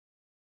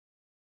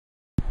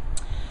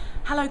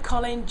Hello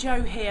Colin,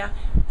 Joe here.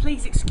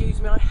 Please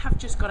excuse me, I have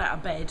just got out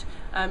of bed,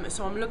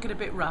 so I'm looking a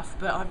bit rough,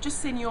 but I've just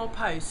seen your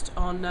post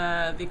on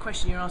the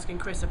question you're asking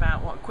Chris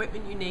about what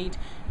equipment you need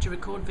to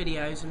record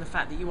videos and the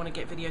fact that you want to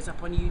get videos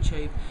up on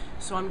YouTube.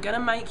 So I'm going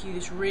to make you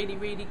this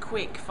really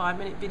quick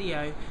 5-minute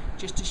video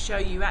just to show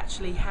you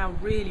actually how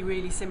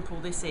really simple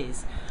this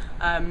is.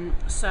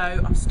 So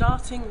I'm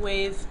starting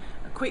with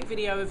a quick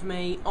video of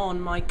me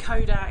on my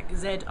Kodak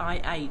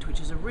ZI-8, which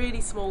is a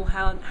really small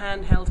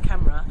handheld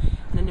camera,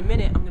 and in a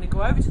minute I'm going to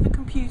go over to the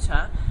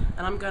computer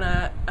and I'm going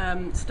to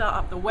start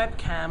up the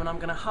webcam, and I'm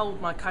going to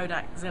hold my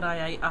Kodak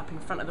ZI-8 up in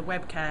front of the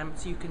webcam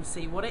so you can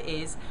see what it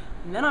is,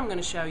 and then I'm going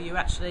to show you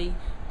actually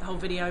the whole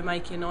video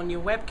making on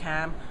your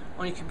webcam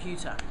on your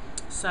computer.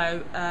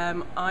 So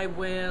I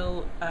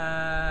will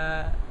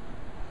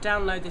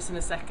download this in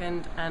a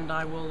second and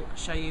I will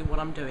show you what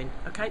I'm doing.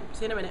 Okay,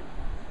 see you in a minute.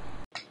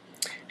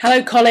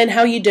 Hello Colin,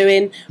 how are you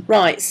doing?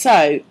 Right,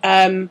 so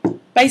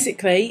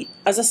basically,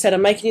 as I said,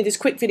 I'm making you this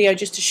quick video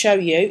just to show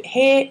you.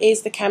 Here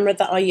is the camera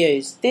that I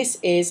use. This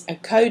is a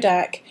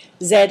Kodak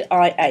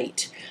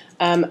ZI-8,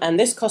 and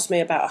this cost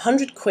me about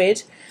 100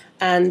 quid,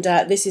 and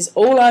this is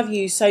all I've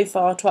used so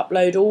far to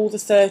upload all the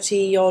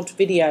 30 odd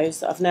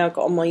videos that I've now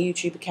got on my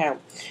YouTube account.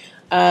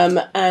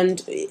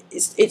 And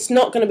it's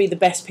not going to be the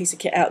best piece of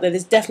kit out there.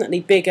 There's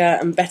definitely bigger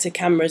and better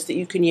cameras that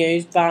you can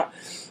use, but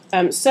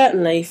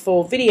certainly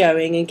for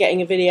videoing and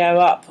getting a video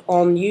up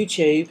on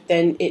YouTube,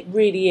 then it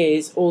really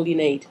is all you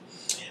need.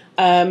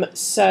 And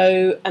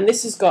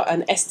this has got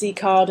an SD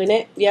card in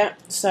it, yeah,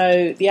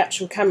 so the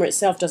actual camera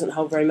itself doesn't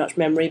hold very much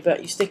memory,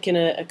 but you stick in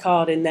a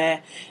card in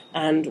there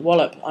and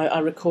wallop. I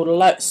record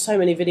so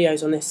many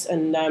videos on this,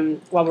 and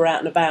while we're out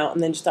and about,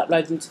 and then just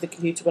upload them to the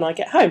computer when I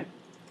get home.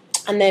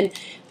 And then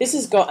this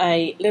has got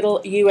a little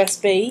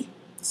USB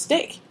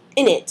stick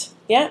in it,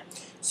 yeah,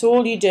 so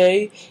all you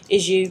do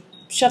is you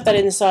shove that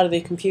in the side of the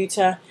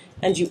computer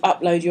and you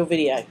upload your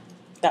video.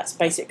 That's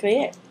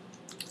basically it.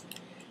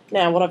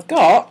 Now what I've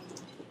got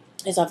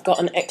is I've got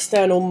an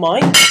external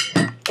mic.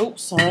 Oh,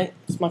 sorry,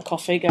 it's my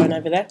coffee going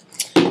over there.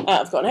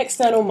 I've got an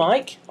external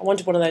mic. I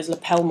wanted one of those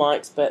lapel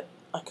mics, but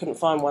I couldn't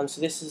find one,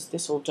 so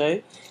this will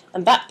do.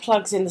 And that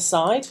plugs in the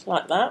side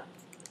like that,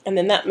 and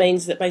then that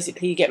means that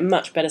basically you get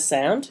much better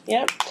sound.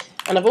 Yeah.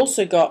 And I've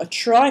also got a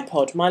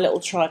tripod, my little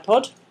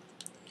tripod,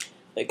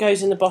 that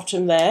goes in the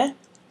bottom there.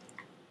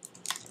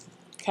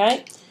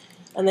 Okay,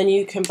 and then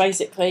you can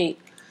basically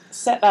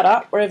set that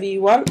up wherever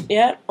you want.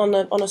 Yeah, on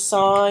a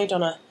side,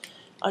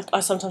 I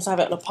sometimes have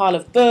it on a pile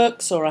of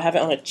books, or I have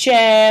it on a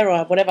chair,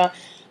 or whatever.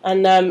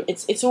 And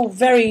it's all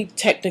very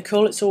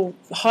technical. It's all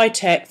high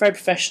tech, very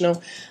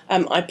professional.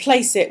 I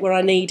place it where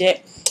I need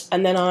it,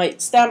 and then I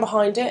stand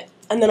behind it,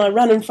 and then I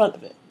run in front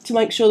of it to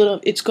make sure that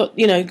it's got,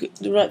 you know,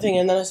 the right thing.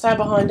 And then I stand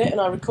behind it and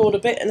I record a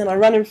bit, and then I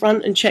run in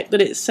front and check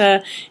that it's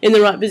in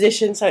the right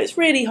position. So it's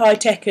really high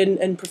tech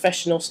and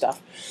professional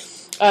stuff.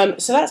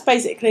 So that's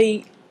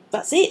basically,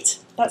 that's it.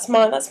 That's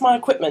my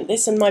equipment,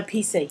 this and my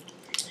PC.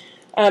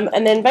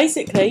 And then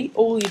basically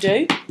all you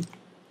do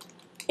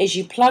is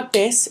you plug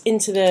this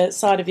into the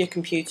side of your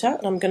computer,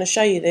 and I'm going to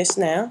show you this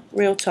now,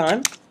 real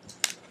time.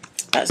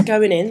 That's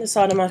going in the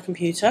side of my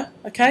computer,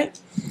 okay?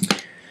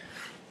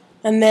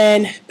 And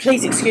then,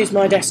 please excuse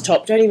my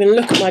desktop, don't even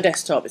look at my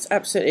desktop, it's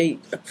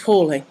absolutely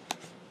appalling.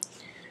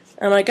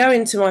 And I go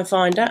into my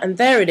Finder, and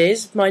there it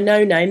is, my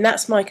no name,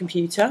 that's my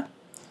computer.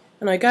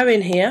 And I go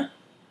in here.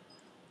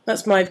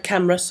 That's my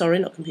camera, sorry,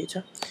 not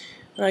computer.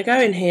 And I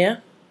go in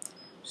here,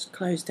 just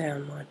close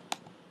down my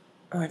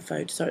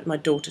iPhone, sorry, my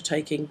daughter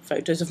taking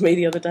photos of me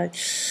the other day.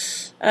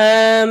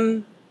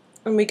 And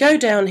we go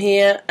down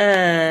here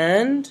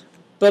and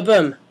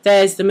ba-boom,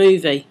 there's the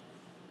movie.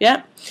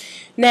 Yeah?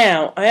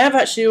 Now, I have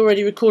actually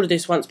already recorded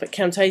this once, but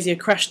Camtasia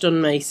crashed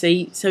on me,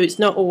 see? So it's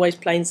not always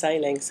plain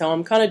sailing. So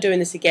I'm kind of doing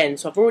this again.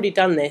 So I've already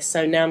done this,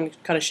 so now I'm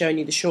kind of showing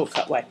you the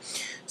shortcut way.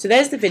 So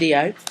there's the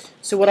video.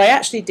 So what I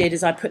actually did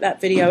is I put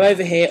that video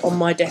over here on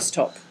my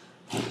desktop.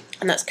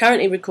 And that's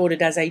currently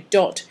recorded as a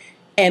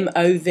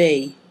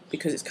 .mov,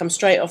 because it's come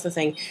straight off the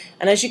thing.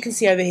 And as you can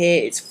see over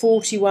here, it's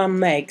 41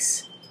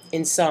 megs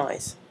in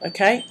size,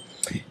 okay?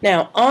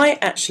 Now, I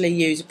actually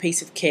use a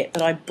piece of kit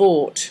that I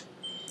bought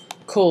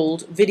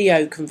called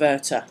Video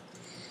Converter.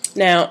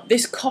 Now,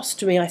 this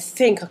cost me, I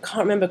think, I can't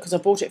remember because I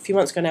bought it a few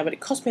months ago now, but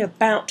it cost me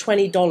about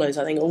 $20,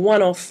 I think, a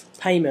one-off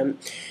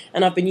payment,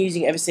 and I've been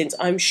using it ever since.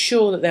 I'm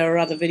sure that there are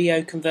other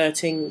video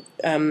converting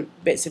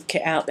bits of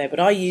kit out there, but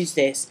I use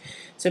this.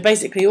 So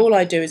basically all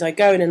I do is I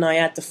go in and I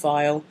add the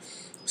file.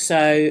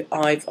 So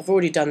I've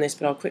already done this,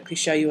 but I'll quickly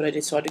show you what I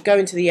did. So I'd go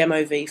into the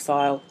MOV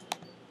file,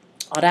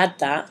 I'd add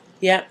that,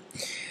 yeah,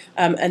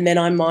 and then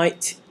I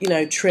might, you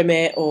know, trim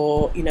it,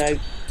 or, you know,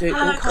 do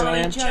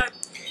it.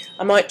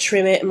 I might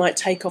trim it, I might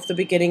take off the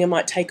beginning, I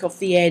might take off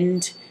the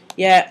end,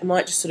 yeah, I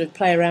might just sort of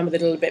play around with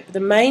it a little bit. But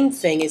the main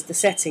thing is the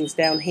settings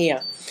down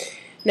here.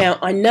 Now,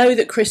 I know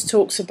that Chris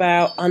talks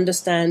about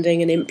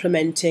understanding and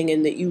implementing,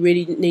 and that you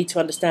really need to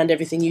understand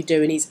everything you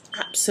do, and he's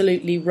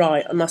absolutely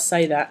right, I must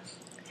say that.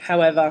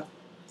 However,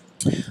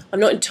 I'm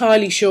not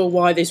entirely sure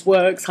why this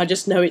works, I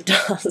just know it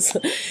does.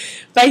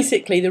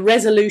 Basically, the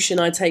resolution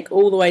I take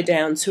all the way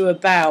down to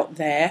about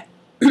there,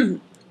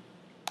 and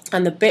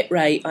the bit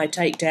rate I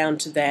take down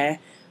to there,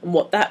 and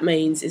what that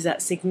means is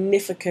that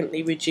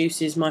significantly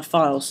reduces my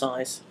file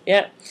size.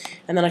 Yeah,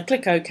 and then I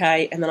click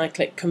OK, and then I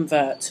click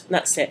Convert, and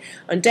that's it.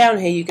 And down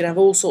here you can have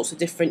all sorts of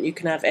different, you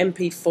can have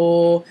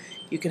MP4,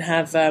 you can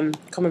have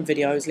common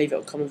video, I always leave it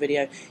on common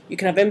video, you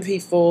can have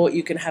MP4,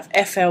 you can have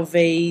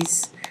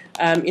FLVs,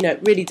 you know, it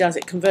really does,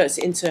 it converts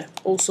it into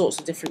all sorts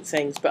of different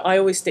things, but I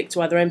always stick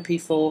to either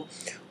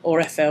MP4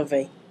 or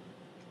FLV.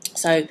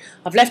 So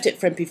I've left it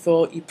for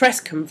MP4, you press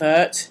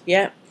Convert,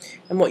 yeah,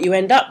 and what you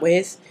end up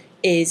with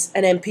is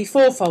an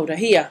MP4 folder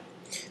here.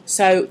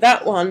 So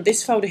that one,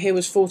 this folder here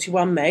was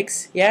 41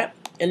 megs, yeah,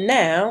 and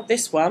now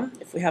this one,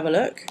 if we have a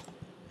look,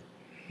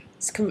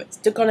 it's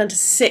gone down to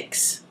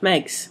 6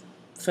 megs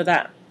for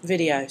that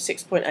video,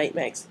 6.8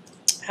 megs.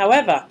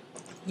 However,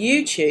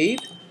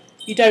 YouTube,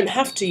 you don't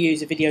have to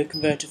use a video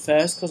converter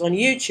first, because on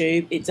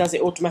YouTube it does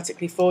it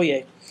automatically for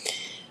you.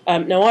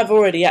 Now I've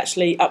already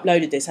actually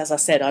uploaded this, as I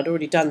said, I'd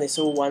already done this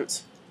all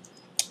once.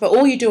 But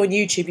all you do on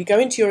YouTube, you go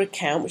into your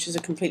account, which is a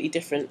completely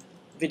different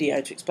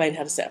video to explain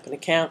how to set up an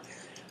account.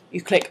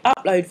 You click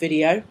upload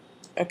video,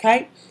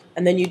 okay,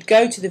 and then you'd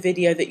go to the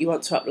video that you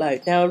want to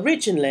upload. Now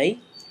originally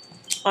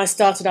I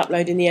started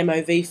uploading the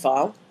MOV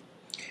file,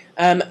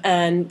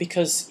 and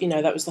because, you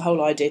know, that was the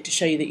whole idea, to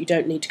show you that you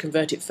don't need to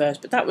convert it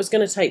first, but that was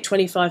going to take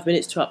 25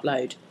 minutes to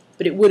upload,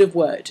 but it would have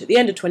worked. At the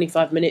end of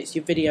 25 minutes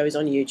your video is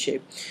on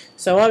YouTube.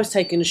 So I was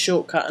taking a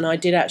shortcut and I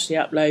did actually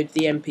upload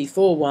the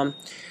MP4 one,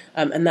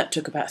 and that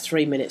took about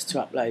 3 minutes to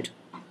upload.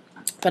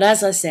 But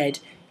as I said,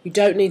 you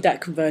don't need that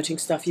converting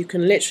stuff. You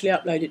can literally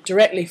upload it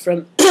directly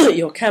from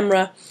your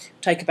camera,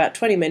 take about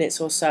 20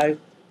 minutes or so,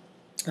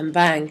 and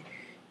bang,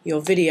 your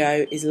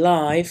video is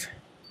live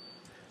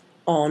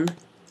on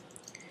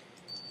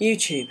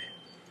YouTube.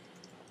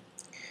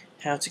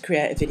 How to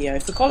create a video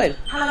for Colin.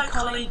 Hello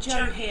Colin,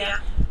 Joe here.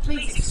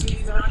 Please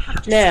excuse me, I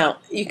have to... Now,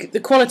 the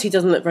quality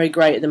doesn't look very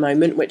great at the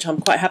moment, which I'm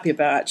quite happy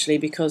about actually,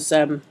 because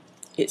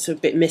it's a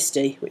bit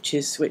misty, which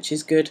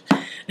is good,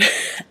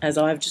 as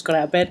I've just got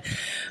out of bed.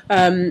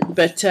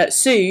 But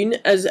soon,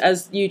 as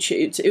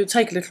YouTube, it will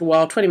take a little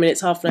while, 20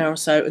 minutes, half an hour or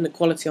so, and the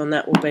quality on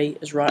that will be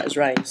as right as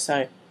rain.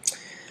 So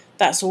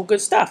that's all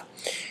good stuff.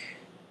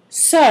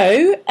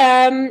 So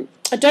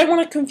I don't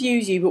want to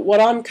confuse you, but what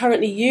I'm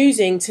currently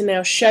using to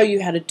now show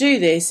you how to do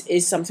this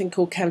is something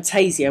called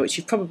Camtasia, which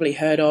you've probably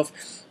heard of,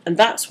 and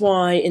that's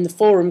why in the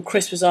forum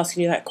Chris was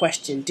asking you that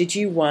question. Did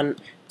you want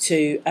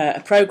to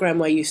a program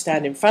where you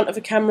stand in front of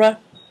a camera?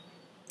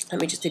 Let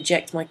me just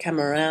eject my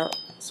camera out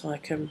so I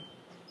can...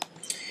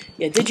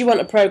 Yeah, did you want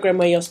a program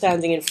where you're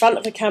standing in front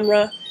of a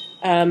camera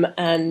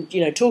and,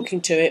 you know, talking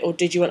to it, or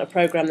did you want a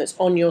program that's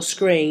on your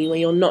screen where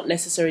you're not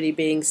necessarily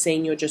being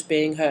seen, you're just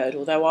being heard?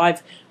 Although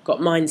I've got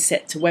mine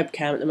set to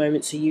webcam at the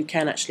moment, so you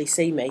can actually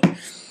see me.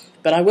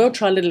 But I will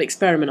try a little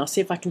experiment. I'll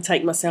see if I can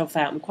take myself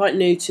out. I'm quite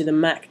new to the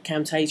Mac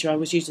Camtasia. I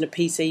was using a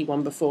PC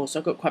one before, so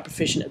I got quite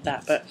proficient at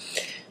that. But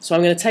so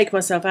I'm going to take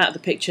myself out of the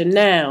picture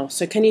now.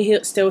 So can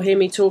you still hear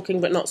me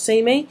talking but not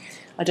see me?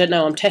 I don't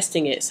know. I'm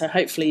testing it, so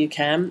hopefully you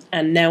can.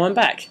 And now I'm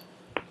back.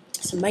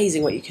 It's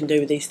amazing what you can do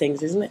with these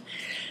things, isn't it?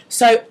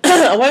 So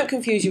I won't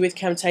confuse you with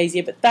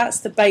Camtasia, but that's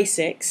the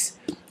basics.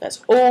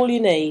 That's all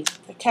you need.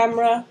 A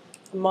camera,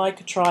 a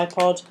mic, a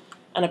tripod,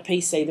 and a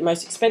PC. The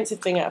most expensive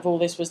thing out of all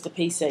this was the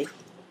PC.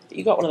 But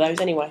you got one of those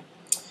anyway.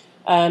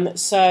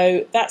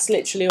 So that's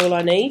literally all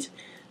I need.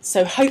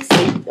 So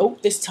hopefully,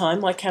 this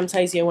time my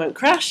Camtasia won't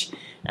crash,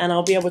 and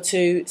I'll be able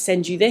to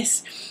send you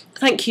this.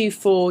 Thank you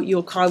for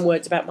your kind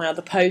words about my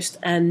other post,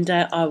 and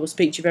I will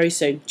speak to you very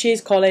soon.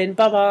 Cheers, Colin.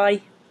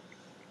 Bye-bye.